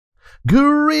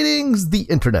Greetings, the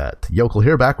internet. Yokel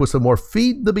here, back with some more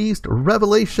Feed the Beast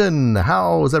Revelation.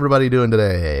 How's everybody doing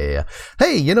today?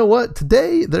 Hey, you know what?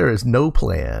 Today there is no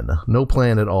plan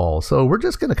at all. So we're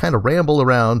just going to kind of ramble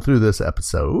around through this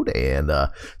episode and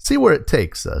see where it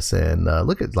takes us. And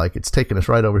look at like it's taking us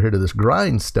right over here to this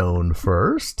grindstone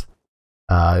first.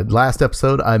 Last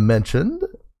episode I mentioned,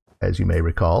 as you may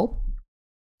recall,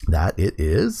 that it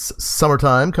is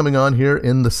summertime coming on here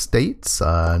in the States,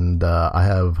 and I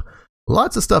have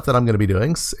lots of stuff that I'm going to be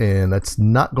doing, and that's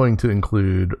not going to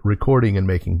include recording and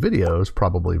making videos,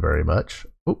 probably very much.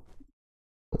 Oh,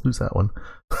 don't lose that one.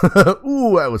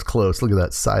 Ooh, that was close. Look at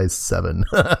that, size 7.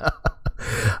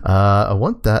 I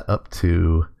want that up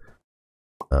to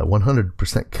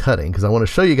 100% cutting, because I want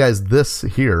to show you guys this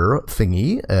here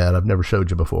thingy, and I've never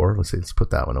showed you before. Let's see, let's put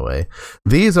that one away.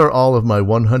 These are all of my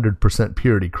 100%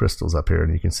 purity crystals up here,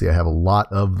 and you can see I have a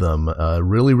lot of them.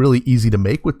 Really, really easy to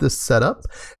make with this setup,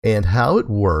 and how it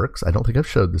works, I don't think I've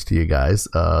showed this to you guys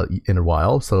in a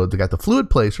while. So they got the fluid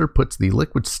placer, puts the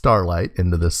liquid starlight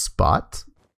into this spot.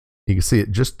 You can see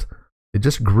it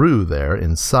just grew there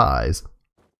in size.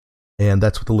 And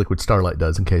that's what the liquid starlight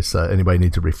does, in case anybody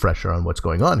needs a refresher on what's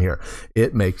going on here.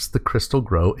 It makes the crystal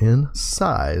grow in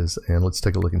size. And let's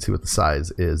take a look and see what the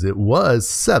size is. It was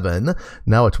 7.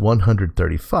 Now it's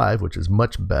 135, which is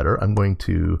much better. I'm going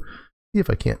to see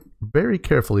if I can't very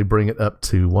carefully bring it up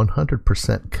to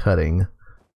 100% cutting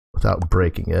without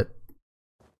breaking it.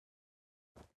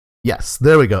 Yes,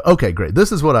 there we go. Okay, great.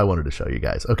 This is what I wanted to show you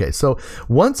guys. Okay, so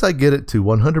once I get it to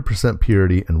 100%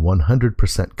 purity and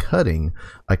 100% cutting,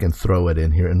 I can throw it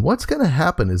in here. And what's going to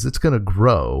happen is it's going to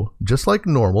grow just like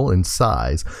normal in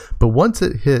size. But once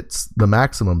it hits the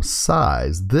maximum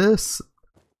size, this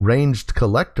ranged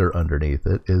collector underneath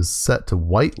it is set to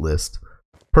whitelist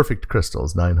perfect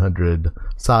crystals, 900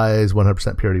 size,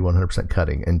 100% purity, 100%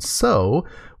 cutting. And so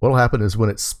what will happen is when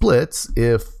it splits,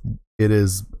 if it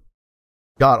is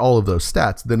got all of those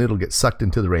stats, then it'll get sucked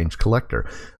into the ranged collector.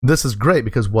 This is great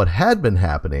because what had been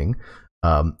happening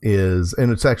is,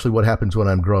 and it's actually what happens when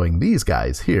I'm growing these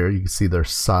guys here. You can see their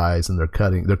size and their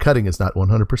cutting. Their cutting is not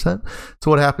 100%. So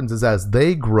what happens is as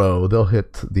they grow, they'll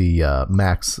hit the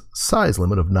max size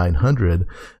limit of 900,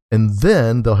 and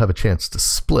then they'll have a chance to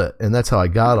split. And that's how I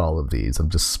got all of these.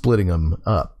 I'm just splitting them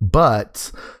up.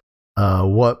 But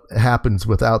what happens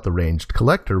without the ranged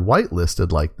collector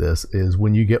whitelisted like this is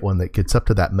when you get one that gets up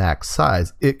to that max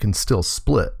size, it can still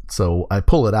split. So I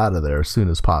pull it out of there as soon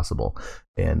as possible.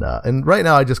 And right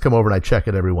now I just come over and I check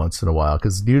it every once in a while,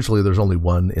 because usually there's only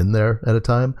one in there at a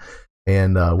time.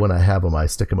 And when I have them, I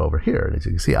stick them over here. And as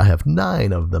you can see, I have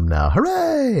 9 of them now.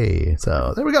 Hooray!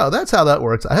 So there we go. That's how that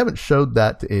works. I haven't showed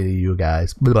that to any of you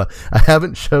guys. I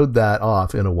haven't showed that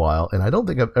off in a while. And I don't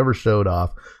think I've ever showed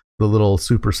off the little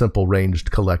super simple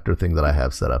ranged collector thing that I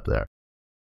have set up there.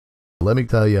 Let me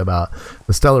tell you about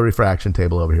the Stellar Refraction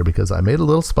Table over here, because I made a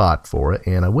little spot for it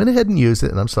and I went ahead and used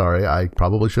it. And I'm sorry, I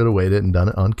probably should have waited and done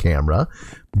it on camera,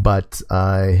 but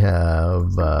I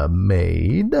have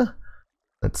made,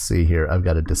 let's see here, I've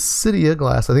got a Decidia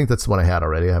glass. I think that's the one I had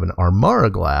already. I have an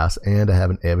Armara glass and I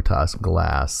have an Avitas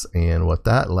glass. And what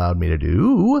that allowed me to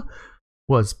do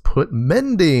was put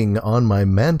mending on my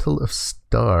mantle of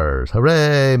stars.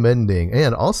 Hooray, mending.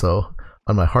 And also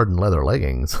on my hardened leather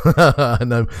leggings.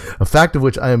 And a fact of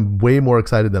which I am way more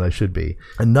excited than I should be.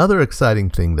 Another exciting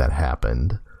thing that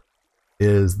happened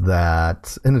is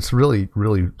that, and it's really,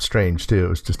 really strange too, it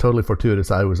was just totally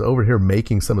fortuitous. I was over here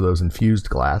making some of those infused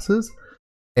glasses,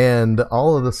 and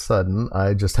all of a sudden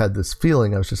I just had this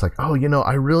feeling. I was just like, oh, you know,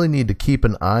 I really need to keep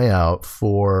an eye out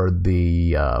for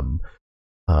the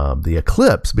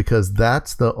eclipse, because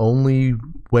that's the only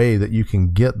way that you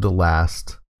can get the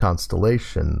last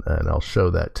constellation, and I'll show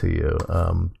that to you.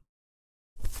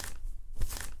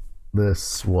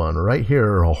 This one right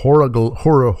here, horologium,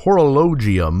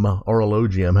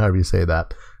 however you say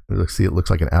that. See, it looks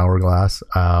like an hourglass,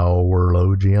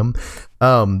 horologium.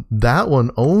 That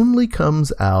one only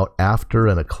comes out after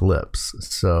an eclipse.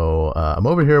 So I'm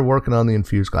over here working on the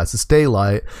infused glass. It's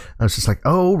daylight. I was just like,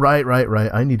 oh, right.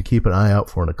 I need to keep an eye out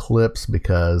for an eclipse,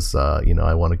 because, you know,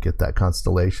 I want to get that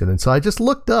constellation. And so I just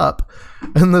looked up,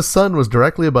 and the sun was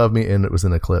directly above me, and it was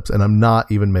an eclipse. And I'm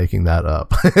not even making that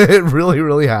up. It really,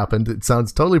 really happened. It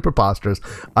sounds totally preposterous.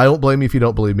 I don't blame you if you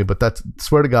don't believe me, but that's,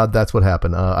 swear to God, that's what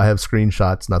happened. I have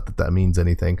screenshots, not that that means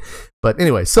anything. But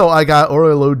anyway, so I got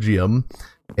horologium,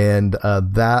 and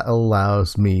that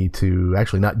allows me to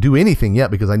actually not do anything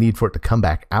yet, because I need for it to come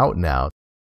back out now.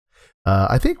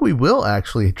 I think we will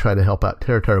actually try to help out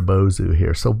Teru Teru Bozu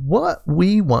here. So what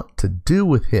we want to do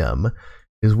with him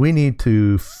is we need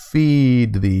to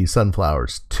feed the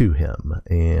sunflowers to him.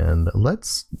 And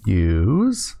let's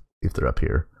use, if they're up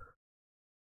here,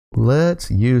 let's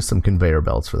use some conveyor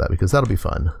belts for that, because that'll be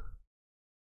fun.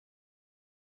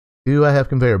 Do I have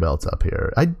conveyor belts up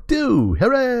here? I do!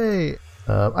 Hooray!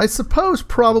 I suppose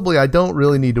probably I don't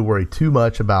really need to worry too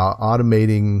much about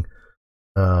automating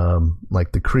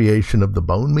like the creation of the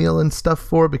bone meal and stuff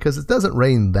for it, because it doesn't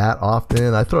rain that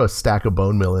often. I throw a stack of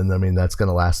bone meal in, I mean, that's going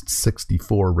to last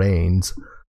 64 rains.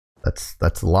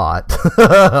 That's a lot.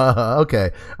 Okay.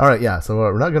 All right. Yeah. So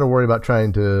we're not going to worry about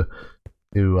trying to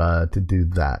do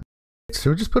that. Should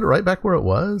we just put it right back where it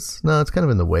was? No, it's kind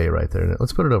of in the way right there.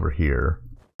 Let's put it over here.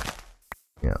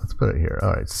 Yeah, let's put it here.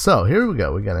 All right. So here we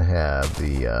go. We're going to have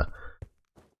the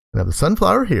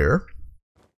sunflower here.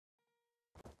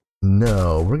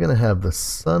 No, we're going to have the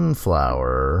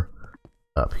sunflower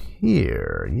up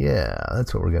here. Yeah,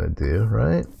 that's what we're going to do,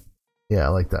 right? Yeah, I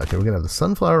like that. Okay, we're going to have the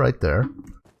sunflower right there.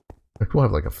 We'll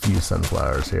have like a few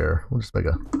sunflowers here. We'll just make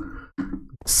a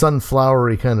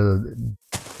sunflowery kind of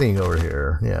thing over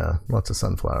here. Yeah, lots of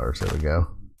sunflowers. There we go.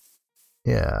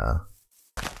 Yeah.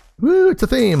 Woo, it's a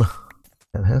theme.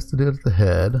 It has to do it at the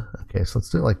head. Okay, so let's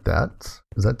do it like that,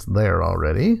 because that's there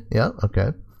already. Yeah,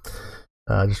 okay.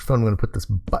 Just for fun, I'm going to put this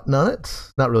button on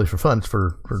it. Not really for fun, it's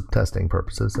for testing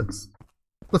purposes.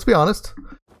 Let's be honest.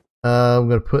 I'm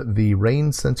going to put the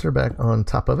rain sensor back on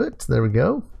top of it. There we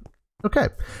go. Okay.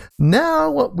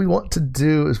 Now what we want to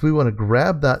do is we want to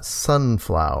grab that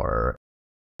sunflower.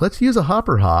 Let's use a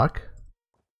hopper hawk.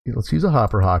 Let's use a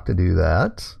hopper hawk to do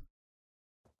that.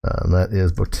 That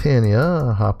is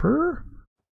Botania hopper.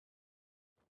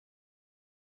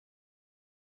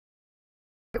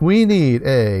 We need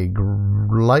a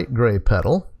light gray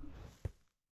petal,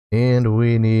 and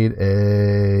we need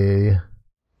a.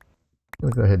 I'm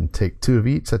gonna go ahead and take 2 of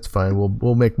each. That's fine.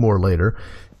 We'll make more later.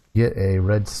 Get a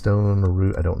redstone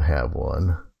root. I don't have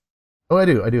one. Oh, I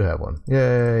do. I do have one.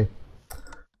 Yay!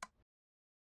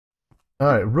 All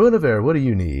right, Ruin of Air. What do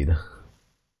you need?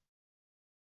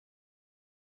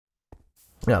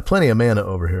 Yeah, plenty of mana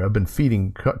over here. I've been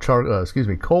feeding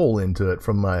coal into it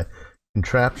from my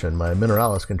contraption, my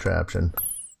Mineralis contraption.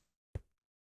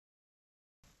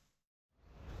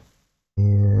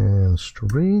 And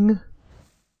string.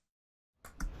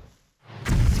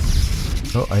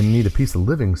 Oh, I need a piece of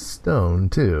living stone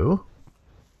too.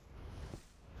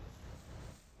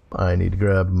 I need to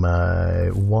grab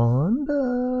my wand.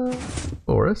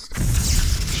 Forest.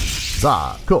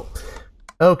 Zah, cool.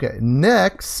 Okay,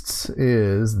 next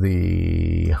is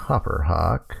the hopper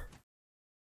hawk.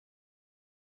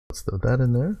 Let's throw that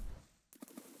in there.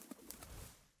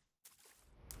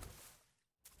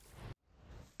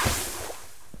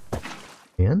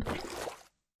 And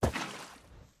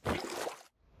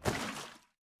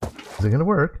is it gonna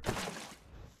work?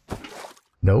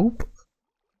 Nope.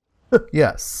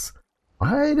 Yes.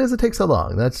 Why does it take so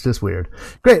long? That's just weird.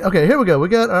 Great. Okay, here we go. We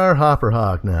got our hopper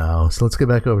hawk now. So let's get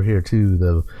back over here to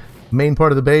the main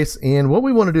part of the base. And what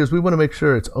we want to do is we want to make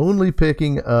sure it's only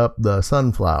picking up the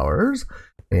sunflowers.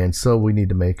 And so we need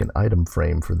to make an item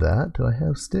frame for that. Do I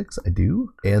have sticks? I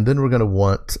do. And then we're going to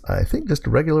want, I think, just a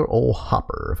regular old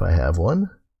hopper if I have one.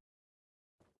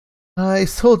 I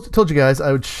told you guys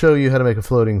I would show you how to make a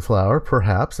floating flower,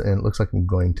 perhaps, and it looks like I'm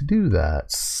going to do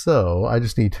that. So I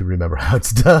just need to remember how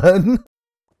it's done.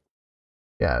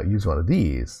 Yeah, use one of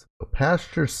these. So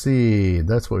pasture seed,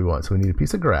 that's what we want. So we need a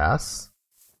piece of grass.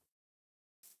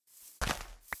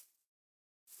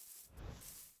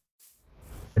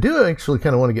 I do actually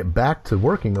kind of want to get back to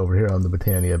working over here on the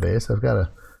Botania base. I've got a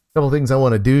couple things I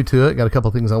want to do to it. Got a couple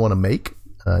things I want to make.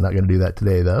 Not going to do that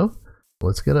today though.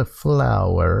 Let's get a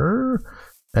flower.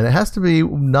 And it has to be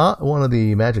not one of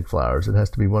the magic flowers. It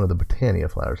has to be one of the Botania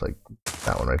flowers, like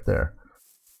that one right there.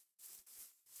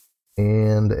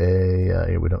 And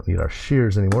a, we don't need our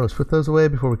shears anymore. Let's put those away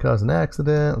before we cause an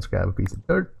accident. Let's grab a piece of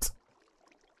dirt.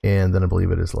 And then I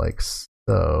believe it is like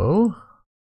so.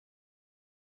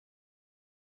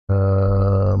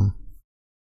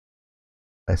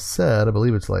 I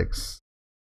believe it's like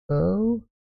so.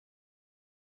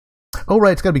 Oh,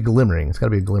 right, it's got to be glimmering. It's got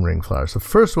to be a glimmering flower. So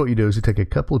first what you do is you take a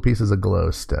couple of pieces of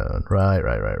glowstone.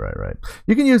 Right.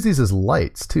 You can use these as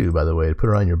lights too, by the way, to put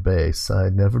around your base.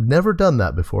 I've never done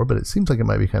that before, but it seems like it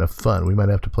might be kind of fun. We might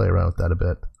have to play around with that a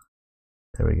bit.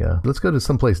 There we go. Let's go to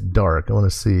someplace dark. I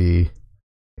want to see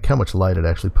how much light it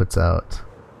actually puts out.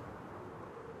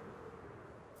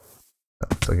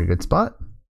 That looks like a good spot.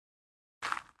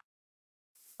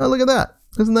 Oh, look at that.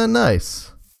 Isn't that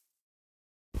nice?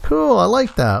 Cool, I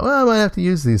like that. Well, I might have to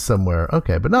use these somewhere.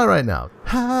 Okay, but not right now.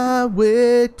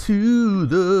 Highway to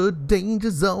the danger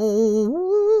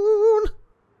zone.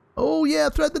 Oh yeah,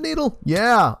 thread the needle.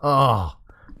 Yeah. Oh,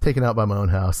 taken out by my own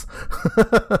house.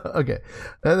 Okay,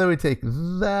 and then we take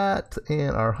that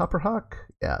and our hopper hawk.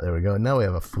 Yeah, there we go. Now we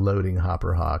have a floating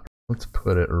hopper hawk. Let's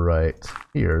put it right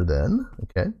here then.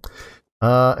 Okay.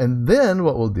 And then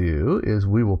what we'll do is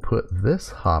we will put this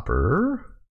hopper.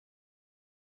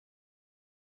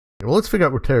 Well, let's figure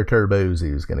out where Teru Teru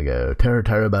Bozu is gonna go. Teru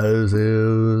Teru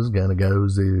Bozu is gonna go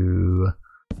zoo.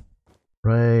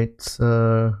 Right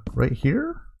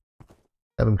here.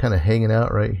 Have him kind of hanging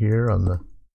out right here on the.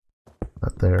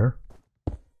 Not there.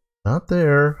 Not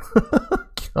there.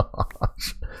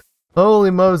 Gosh.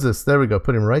 Holy Moses. There we go.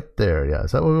 Put him right there. Yeah.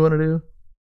 Is that what we want to do?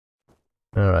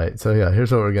 Alright. So, yeah.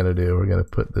 Here's what we're going to do. We're going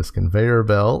to put this conveyor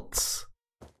belt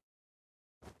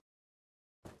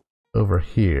over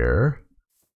here.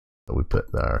 So we put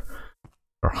our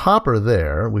hopper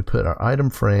there. We put our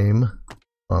item frame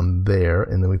on there.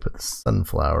 And then we put the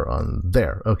sunflower on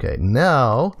there. Okay.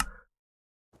 Now.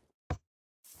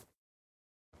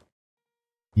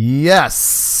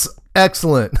 Yes!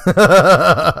 Excellent!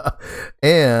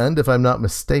 And if I'm not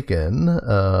mistaken,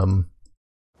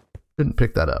 didn't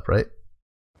pick that up, right?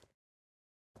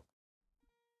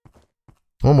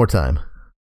 One more time.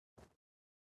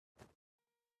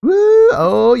 Woo!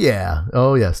 Oh yeah.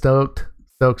 Oh yeah. Stoked.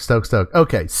 Stoked, stoked, stoked.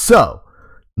 Okay, so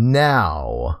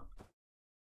now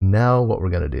what we're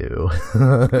gonna do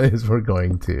is we're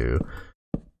going to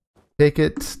take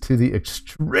it to the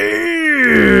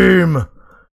extreme.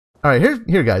 All right,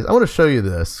 here, guys. I want to show you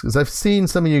this because I've seen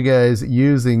some of you guys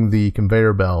using the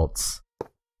conveyor belts,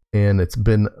 and it's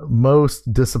been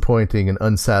most disappointing and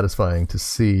unsatisfying to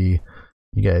see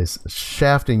you guys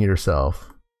shafting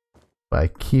yourself by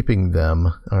keeping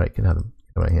them. All right, get out of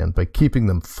my hand by keeping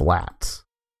them flat.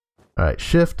 All right,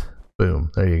 shift,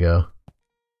 boom. There you go.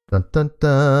 Dun dun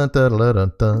dun dun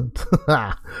dun dun dun.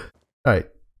 All right,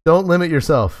 don't limit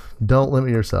yourself. Don't limit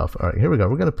yourself. All right, here we go.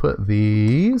 We're gonna put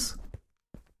these.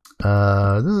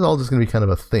 This is all just going to be kind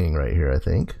of a thing right here, I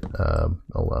think.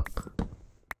 I'll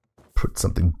put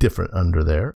something different under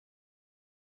there.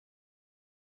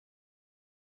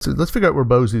 So let's figure out where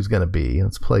Bozu's going to be.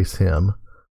 Let's place him.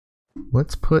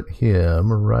 Let's put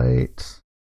him right.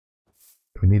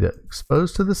 We need it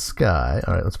exposed to the sky.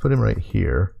 All right, let's put him right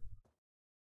here.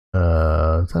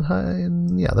 Is that high?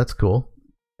 Yeah, that's cool.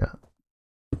 Yeah.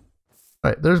 All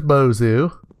right, there's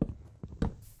Bozu.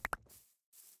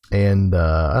 And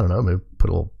I don't know, maybe put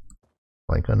a little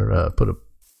plank under, put a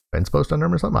fence post under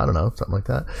him or something. I don't know, something like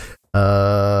that.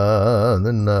 And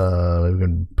then maybe we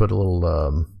can put a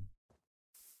little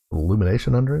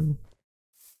illumination under him.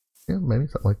 Yeah, maybe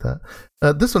something like that.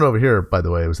 This one over here, by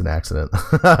the way, was an accident.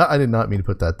 I did not mean to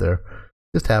put that there.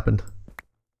 Just happened.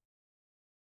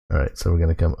 All right, so we're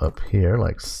gonna come up here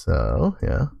like so.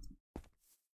 Yeah.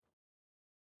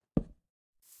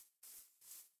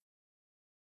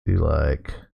 Do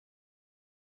like.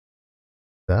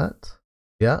 That.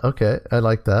 Yeah, okay. I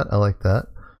like that. I like that.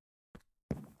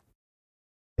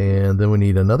 And then we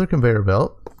need another conveyor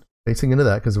belt facing into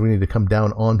that because we need to come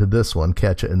down onto this one,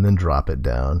 catch it, and then drop it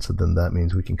down. So then that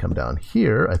means we can come down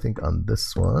here, I think, on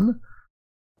this one.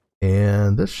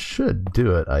 And this should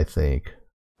do it, I think.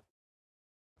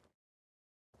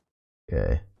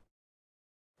 Okay.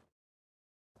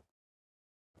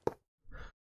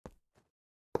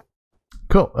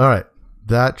 Cool. All right.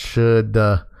 That should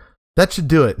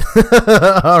do it.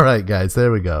 All right, guys.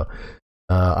 There we go.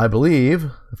 I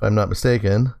believe, if I'm not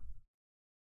mistaken.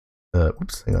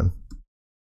 Oops, hang on.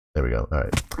 There we go. All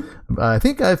right. I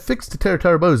think I've fixed Teru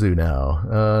Teru Bozu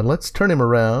now. Let's turn him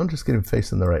around. Just get him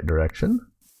facing the right direction.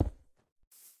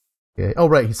 Okay. Oh,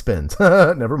 right. He spins.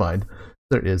 Never mind.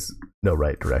 There is no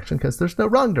right direction because there's no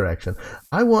wrong direction.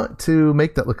 I want to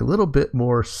make that look a little bit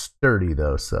more sturdy,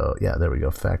 though. So, yeah, there we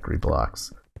go. Factory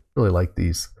blocks. Really like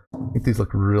these. I think these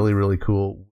look really, really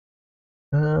cool.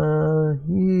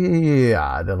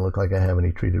 Yeah, it doesn't look like I have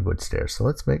any treated wood stairs. So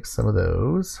let's make some of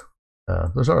those.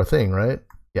 Those are a thing, right?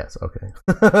 Yes, okay.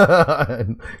 I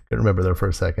couldn't remember there for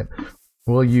a second.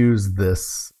 We'll use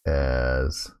this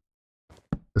as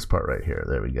this part right here.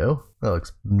 There we go. That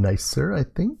looks nicer, I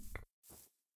think.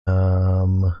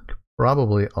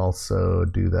 Probably also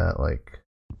do that like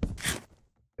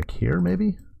here,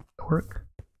 maybe? Work?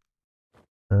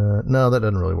 No, that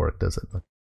doesn't really work, does it?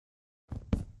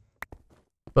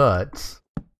 But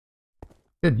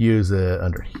could use it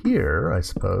under here, I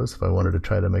suppose, if I wanted to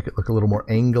try to make it look a little more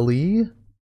angly.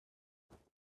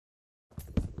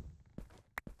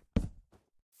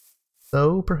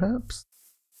 So, perhaps?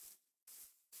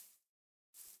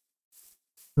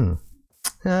 I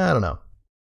don't know.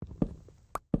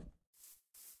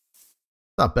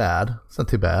 Not bad. It's not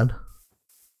too bad.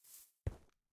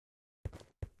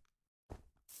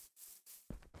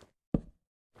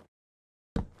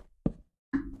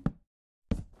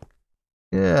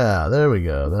 Yeah, there we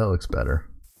go. That looks better.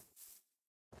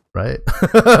 Right?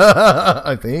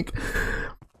 I think.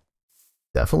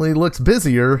 Definitely looks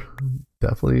busier.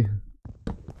 Definitely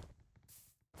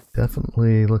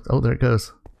looks... Oh, there it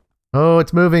goes. Oh,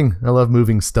 it's moving. I love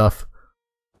moving stuff.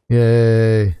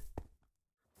 Yay.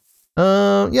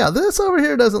 Yeah, this over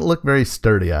here doesn't look very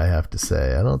sturdy, I have to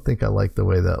say. I don't think I like the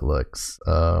way that looks.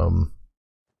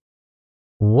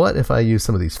 What if I use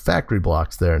some of these factory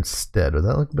blocks there instead? Would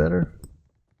that look better?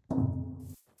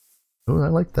 Oh, I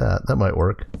like that. That might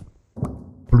work.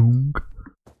 Bloom.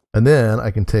 And then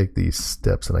I can take these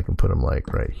steps and I can put them like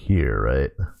right here,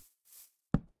 right?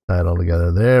 Tie it all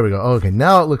together. There we go. Okay,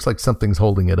 now it looks like something's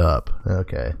holding it up.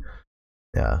 Okay.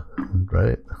 Yeah.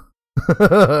 Right.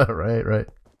 Right.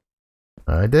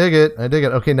 I dig it.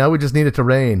 Okay, now we just need it to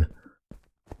rain.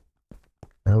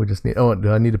 Now we just need... Oh,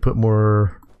 do I need to put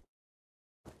more...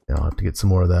 Yeah, I'll have to get some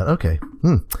more of that. Okay.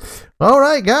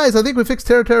 Alright, guys. I think we fixed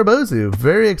Teru Teru Bozu.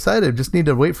 Very excited. Just need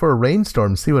to wait for a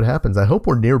rainstorm to see what happens. I hope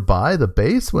we're nearby the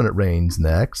base when it rains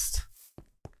next.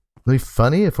 It'll be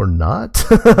funny if we're not.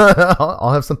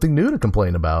 I'll have something new to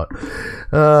complain about.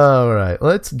 Alright,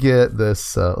 let's get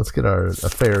this... let's get our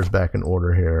affairs back in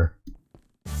order here.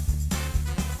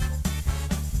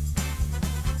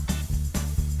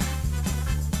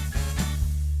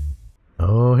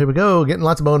 Oh, here we go. Getting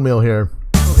lots of bone meal here.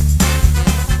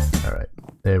 Alright,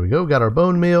 there we go. Got our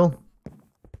bone meal.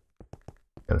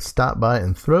 Gonna stop by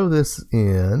and throw this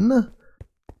in.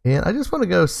 And I just want to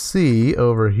go see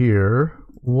over here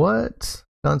what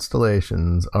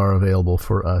constellations are available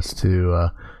for us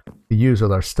to use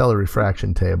with our Stellar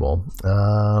Refraction Table.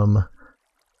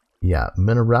 Yeah,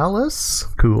 Mineralis.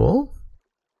 Cool.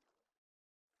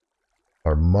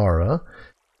 Armara.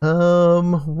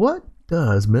 What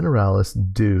does Mineralis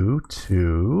do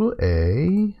to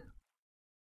a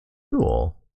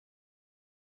tool?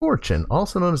 Fortune,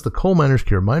 also known as the Coal Miner's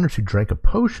Cure. Miners who drank a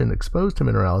potion exposed to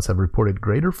Mineralis have reported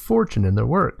greater fortune in their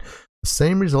work. The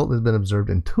same result has been observed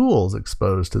in tools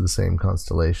exposed to the same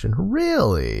constellation.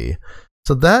 Really?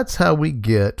 So that's how we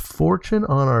get fortune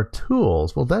on our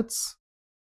tools. Well, that's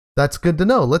good to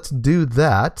know. Let's do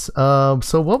that.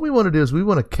 So what we want to do is we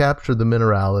want to capture the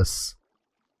Mineralis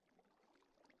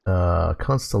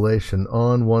constellation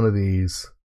on one of these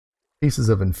pieces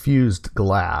of infused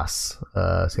glass.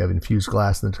 So you have infused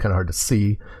glass and it's kind of hard to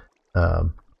see.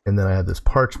 And then I have this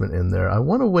parchment in there. I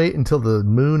want to wait until the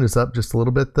moon is up just a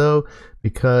little bit though,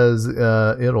 because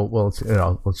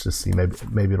let's just see,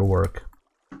 maybe it'll work.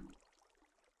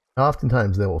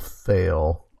 Oftentimes they will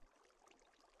fail.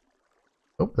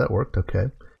 Oh, that worked. Okay.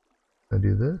 I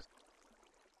do this.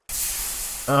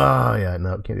 Oh yeah,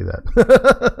 no, can't do that.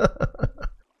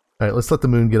 All right, let's let the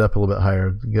moon get up a little bit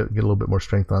higher, get a little bit more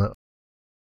strength on it.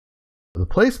 The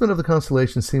placement of the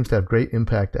constellations seems to have great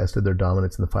impact as to their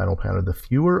dominance in the final pattern. The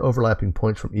fewer overlapping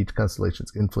points from each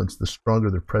constellation's influence, the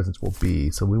stronger their presence will be.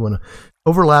 So we want to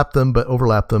overlap them, but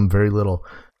overlap them very little.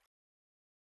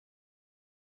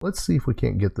 Let's see if we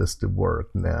can't get this to work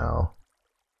now.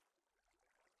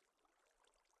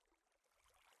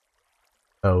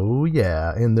 Oh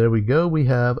yeah, and there we go. We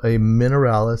have a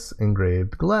Mineralis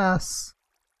engraved glass.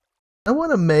 I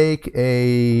want to make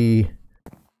a...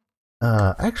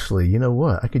 actually, you know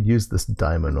what? I could use this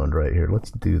diamond one right here.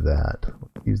 Let's do that.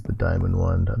 Let's use the diamond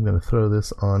one. I'm going to throw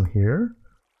this on here.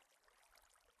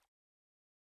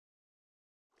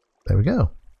 There we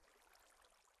go.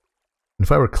 And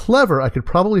if I were clever, I could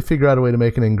probably figure out a way to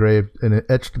make an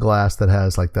etched glass that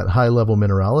has like that high-level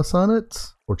Mineralis on it.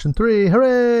 Fortune 3,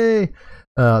 hooray!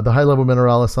 The high-level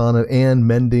Mineralis on it and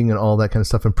mending and all that kind of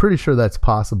stuff. I'm pretty sure that's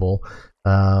possible.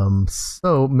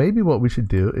 So maybe what we should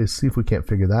do is see if we can't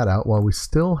figure that out while we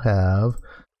still have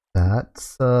that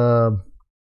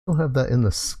in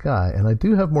the sky. And I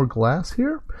do have more glass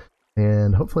here,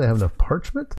 and hopefully I have enough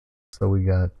parchment. So we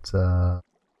got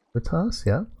Vitas,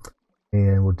 yeah,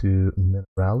 and we'll do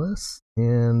Mineralis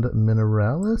and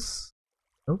Mineralis.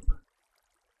 Nope.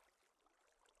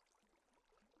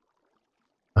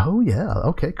 Oh yeah,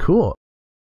 okay, cool.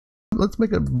 Let's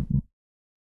make a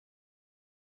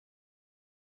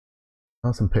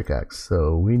awesome pickaxe.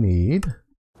 So we need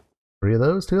 3 of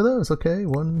those, 2 of those. Okay,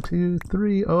 1, 2,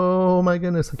 3. Oh my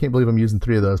goodness, I can't believe I'm using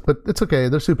 3 of those, but it's okay.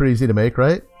 They're super easy to make,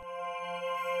 right?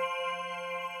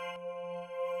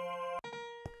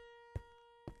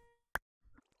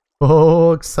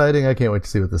 Oh, exciting. I can't wait to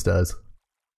see what this does.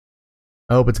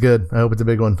 I hope it's good. I hope it's a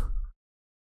big one.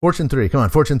 Fortune 3. Come on,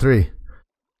 Fortune 3.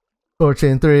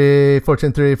 Fortune 3,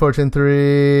 Fortune 3, Fortune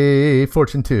 3,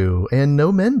 Fortune 2. And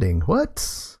no mending.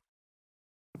 What?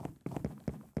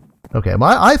 Okay,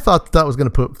 I thought that was going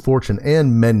to put fortune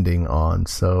and mending on,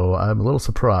 so I'm a little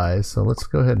surprised. So let's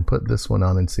go ahead and put this one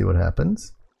on and see what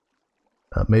happens.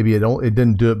 Maybe it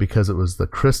didn't do it because it was the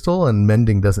crystal and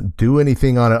mending doesn't do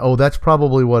anything on it. Oh, that's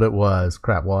probably what it was.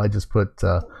 Crap. Well, I just put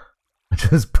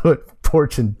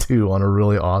fortune 2 on a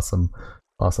really awesome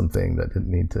thing that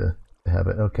didn't need to have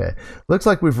it. Okay, looks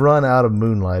like we've run out of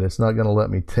moonlight. It's not going to let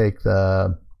me take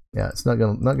the. Yeah, it's not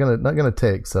gonna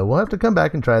take. So we'll have to come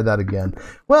back and try that again.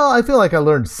 Well, I feel like I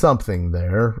learned something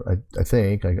there. I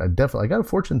think I definitely got a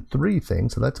fortune 3 thing,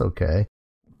 so that's okay.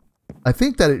 I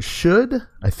think that it should.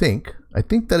 I think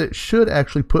that it should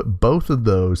actually put both of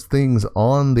those things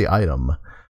on the item.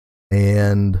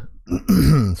 And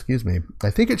excuse me. I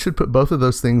think it should put both of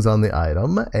those things on the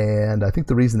item. And I think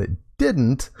the reason it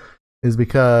didn't is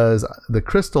because the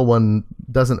crystal one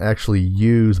doesn't actually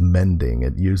use mending.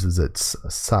 It uses its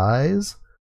size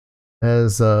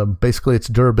as basically its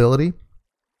durability,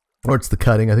 or it's the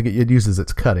cutting. I think it uses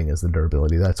its cutting as the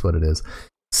durability. That's what it is.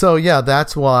 So yeah,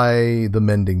 that's why the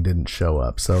mending didn't show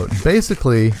up. So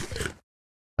basically,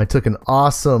 I took an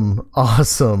awesome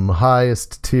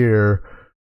highest tier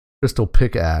crystal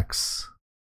pickaxe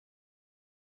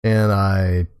and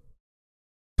I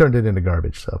turned it into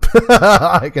garbage. So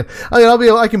I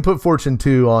can put fortune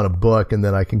 2 on a book and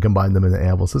then I can combine them in the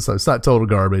anvil. So it's not total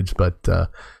garbage, but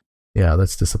yeah,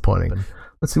 that's disappointing.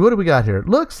 Let's see, what do we got here? It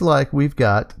looks like we've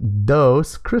got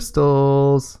those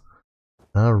crystals.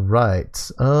 All right.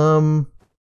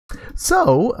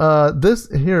 So this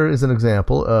here is an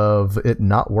example of it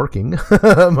not working.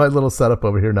 My little setup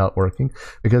over here not working,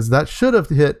 because that should have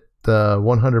hit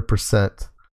 100%.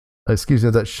 Excuse me,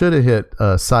 that should have hit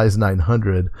size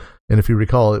 900, and if you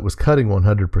recall, it was cutting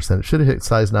 100%. It should have hit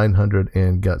size 900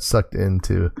 and got sucked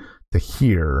into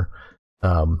here.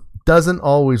 Doesn't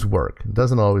always work.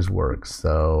 Doesn't always work.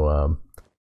 So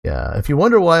yeah, if you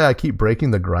wonder why I keep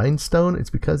breaking the grindstone, it's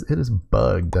because it is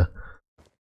bugged.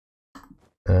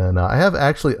 And I have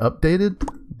actually updated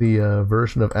the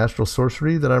version of Astral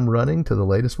Sorcery that I'm running to the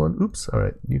latest one. Oops, all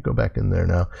right, you go back in there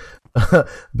now.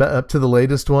 Up to the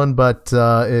latest one, but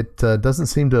it doesn't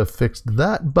seem to have fixed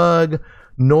that bug,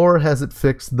 nor has it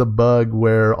fixed the bug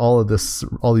where all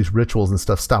these rituals and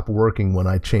stuff stop working when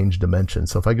I change dimension.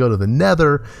 So if I go to the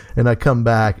Nether and I come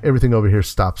back, everything over here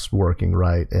stops working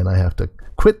right, and I have to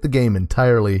quit the game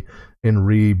entirely and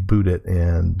reboot it,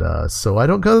 and so I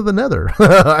don't go to the Nether.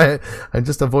 I'm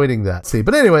just avoiding that. See,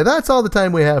 but anyway, that's all the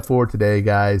time we have for today,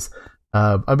 guys.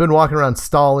 I've been walking around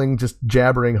stalling, just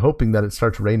jabbering, hoping that it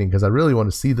starts raining because I really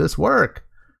want to see this work.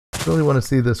 I really want to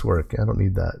see this work. I don't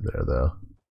need that there, though.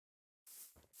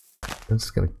 I'm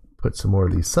just going to put some more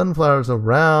of these sunflowers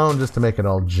around just to make it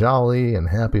all jolly and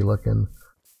happy looking.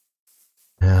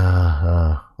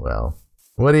 Well,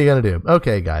 what are you going to do?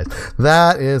 Okay, guys,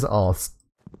 that is all.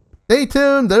 Stay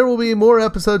tuned. There will be more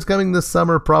episodes coming this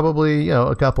summer, probably,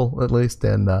 a couple at least,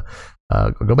 and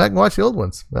go back and watch the old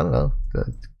ones. I don't know.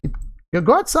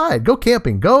 Go outside. Go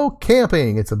camping. Go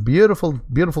camping. It's a beautiful,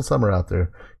 beautiful summer out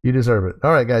there. You deserve it.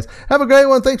 All right, guys. Have a great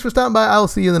one. Thanks for stopping by. I'll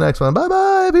see you in the next one.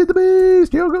 Bye-bye. Feed the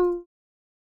beast. Yokel.